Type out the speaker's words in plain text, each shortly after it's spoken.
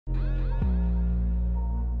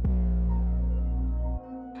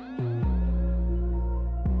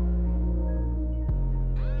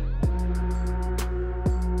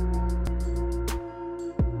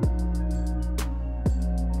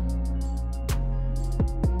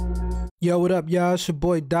Yo, what up, y'all? It's your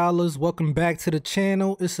boy Dollars. Welcome back to the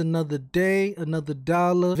channel. It's another day, another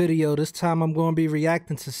dollar video. This time I'm going to be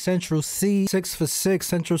reacting to Central Cee, 6 for 6.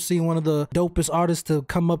 Central Cee, one of the dopest artists to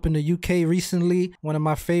come up in the UK recently. One of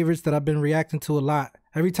my favorites that I've been reacting to a lot.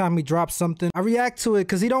 Every time he drops something, I react to it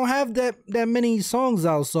because he don't have that many songs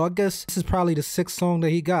out. So I guess this is probably the 6th song that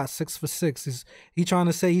he got, 6 for 6. Is he trying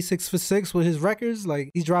to say he's 6 for 6 with his records?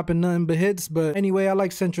 Like, he's dropping nothing but hits. But anyway, I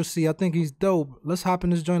like Central Cee. I think he's dope. Let's hop in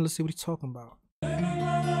this joint. Let's see what he's talking about.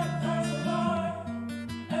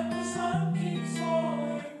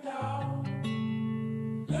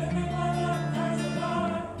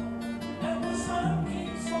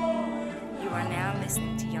 You are now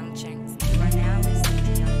listening to Young Jinx.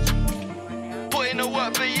 Put in the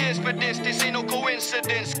work for years for this ain't no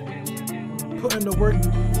coincidence. Putting the work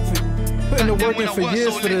in for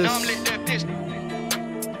years for this.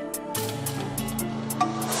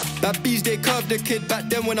 Bad bees, they curved the kid back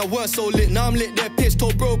then when I weren't so lit. Now I'm lit, they're pissed.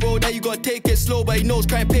 Told bro that you gotta take it slow, but he knows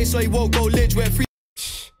crime pace so he won't go lit. Went free.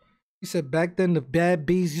 He said back then the bad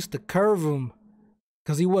bees used to curve him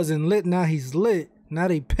because he wasn't lit. Now he's lit. Now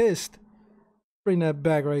they pissed. Bring that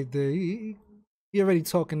back right there. He already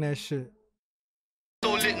talking that shit.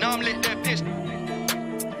 So lit, now I'm lit, they're pissed.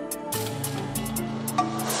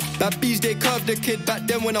 Bad bees, they curved the kid back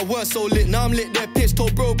then when I weren't so lit. Now I'm lit, they're pissed.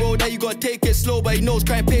 Told bro that you gotta take it slow, but he knows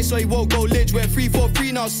crime pace so he won't go lit. Went 3 for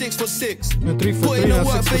 3, now 6 for 6. Put in the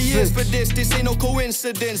work for years for this ain't no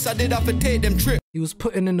coincidence. I did have to take them trips. He was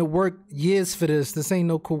putting in the work years for this. This ain't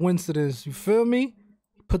no coincidence. You feel me?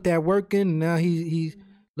 Put that work in, and now he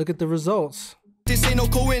look at the results. This ain't no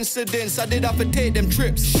coincidence, I did have to take them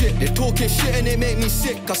trips. Shit, they talking shit and they make me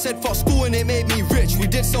sick. I said fuck school and it made me rich. We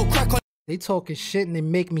did sell crack on. They talking shit and they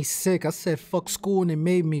make me sick. I said fuck school and it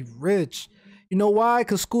made me rich. You know why?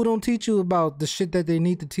 Because school don't teach you about the shit that they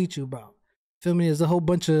need to teach you about. Feel me? There's a whole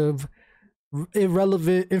bunch of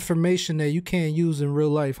irrelevant information that you can't use in real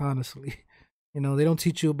life, honestly. You know, they don't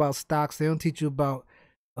teach you about stocks. They don't teach you about,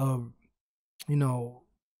 you know,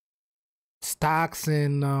 stocks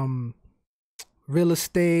and real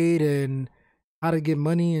estate and how to get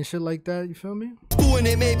money and shit like that. You feel me? School and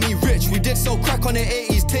it made me rich. We did sell crack on the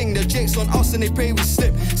 80s ting. The jakes on us and they pray we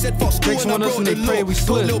slip. Said fuck school and I broke the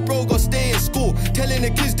law. Little bro got stay in school. Telling the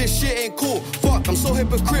kids this shit ain't cool. Fuck, I'm so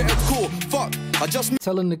hypocritical. Fuck, I just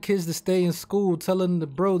telling the kids to stay in school. Telling the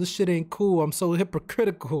bro this shit ain't cool. I'm so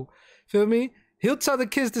hypocritical. Feel me? He'll tell the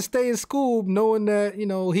kids to stay in school knowing that, you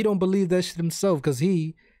know, he don't believe that shit himself because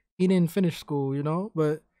he didn't finish school, you know?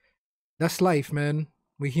 But that's life, man.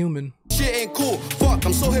 We human. Shit ain't cool. Fuck,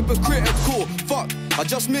 I'm so hypocritical. Fuck, I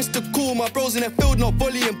just missed the call. My bros in the field, no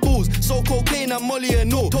volley and balls. So cocaine and molly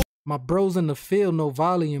and all. My bros in the field, no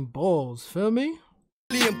volley and balls. Feel me?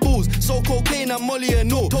 Molly and balls. So cocaine and molly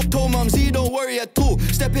and all. Told mum Z, don't worry at all.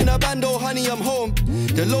 Step in the bando, honey, I'm home.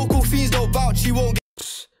 The local fiends don't vouch, you won't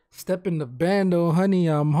get. Step in the bando, honey,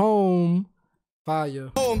 I'm home.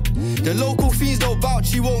 Fire. The local fiends don't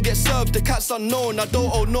vouch, you won't get served. The cat's unknown, I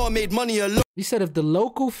don't owe no, I made money alone. He said if the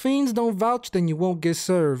local fiends don't vouch, then you won't get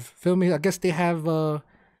served. Feel me? I guess they have,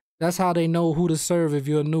 that's how they know who to serve if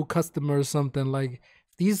you're a new customer or something. Like,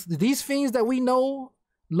 these fiends that we know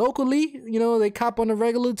locally, you know, they cop on the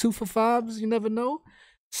regular 2 for 5s, you never know.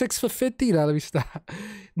 6 for 50, let me stop.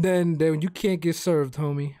 Then you can't get served,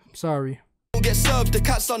 homie. Sorry. Get served, the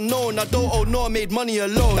cat's unknown, I don't owe no, I made money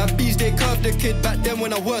alone. Bad bees, they curved the kid back then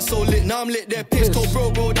when I weren't so lit. Now I'm lit, they're pissed. Told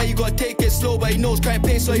bro that you gotta take it slow, but he knows crime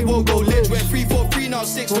pace so he won't go lit. Went 3 for 3, now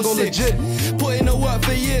 6 for 6. Put in the work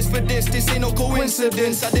for years for this ain't no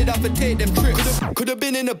coincidence. I did have to take them trips. Could have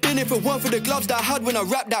been in the bin if it weren't for the gloves that I had when I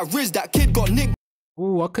rapped that Riz. That kid got nicked.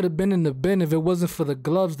 Ooh, I could have been in the bin if it wasn't for the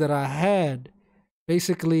gloves that I had.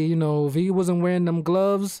 Basically, you know, if he wasn't wearing them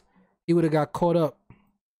gloves, he would have got caught up.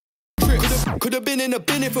 Could have been in the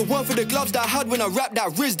bin if it weren't for the gloves that I had when I rapped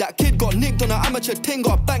that Riz. That kid got nicked on an amateur ting,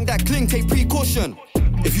 got banged that cling, take precaution.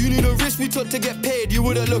 If you knew the risk we took to get paid, you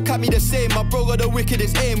wouldn't look at me the same. My bro got the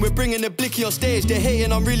wickedest aim, we're bringing the blicky on stage. They're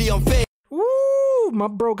hating, I'm really unfazed. Ooh, my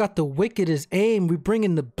bro got the wickedest aim, we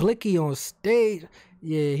bringing the blicky on stage.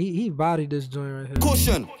 Yeah, he bodied this joint right here.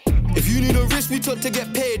 Caution. If you knew the risk we took to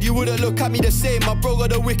get paid, you wouldn't look at me the same. My bro got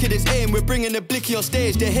the wickedest aim, we're bringing the blicky on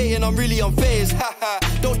stage. They're hating, I'm really unfazed. Haha,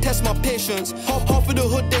 don't test my patience. Half of the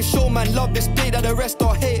hood they show, man, love this play that the rest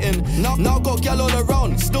are hating. Now got gal all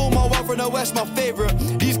around, still my one from the west, my favorite.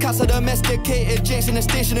 These cats are domesticated, Jake's in the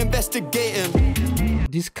station investigating.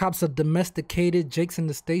 These cops are domesticated, Jake's in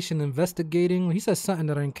the station investigating. He said something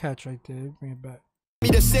that I didn't catch right there. Bring it back. Me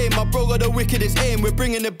the same, my bro got the wickedest aim. We're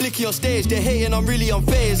bringing the blicky on stage. They're hating, I'm really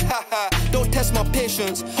unfazed. Haha, don't test my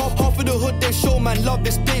patience. Half of the hood they show, man, love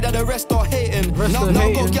this play that the rest are hating. Now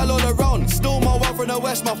got gal all around. the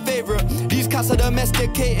West, my favorite. These cats are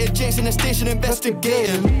domesticated, James in the station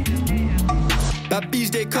investigating. Bad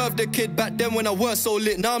bees, they curved the kid back then when I weren't so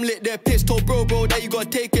lit. Now I'm lit, they're pissed. Told bro that you gotta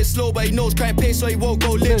take it slow, but he knows crime pace, so he won't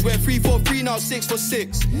go lit. Went 3 for 3, now 6 for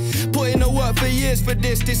 6. Put in the work for years for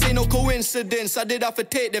this ain't no coincidence. I did have to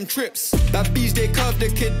take them trips. Bad bees, they curved the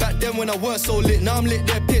kid back then when I weren't so lit. Now I'm lit,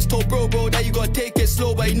 they're pissed. Told bro that you gotta take it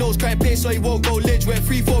slow, but he knows crime pace, so he won't go lit. Went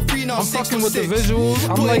 3 for 3, now 6 for 6. I'm fucking with the visuals.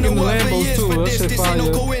 I'm liking the Lambos too. This ain't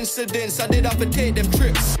no coincidence. I did have to take them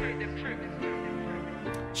trips.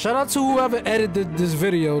 Shout out to whoever edited this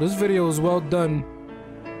video. This video is well done.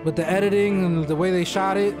 With the editing and the way they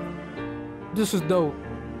shot it, this is dope.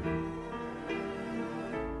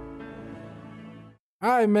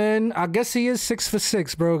 Alright, man. I guess he is 6 for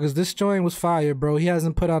 6, bro, because this joint was fire, bro. He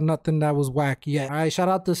hasn't put out nothing that was whack yet. Alright, shout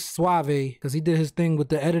out to Suave, because he did his thing with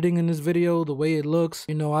the editing in this video, the way it looks.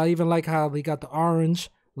 You know, I even like how they got the orange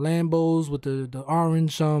Lambos with the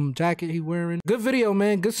orange jacket he wearing. Good video,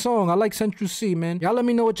 man. Good song. I like Central C, man. Y'all let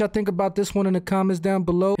me know what y'all think about this one in the comments down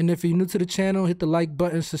below. And if you're new to the channel, hit the like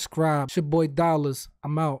button, subscribe. It's your boy Dollars.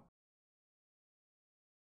 I'm out.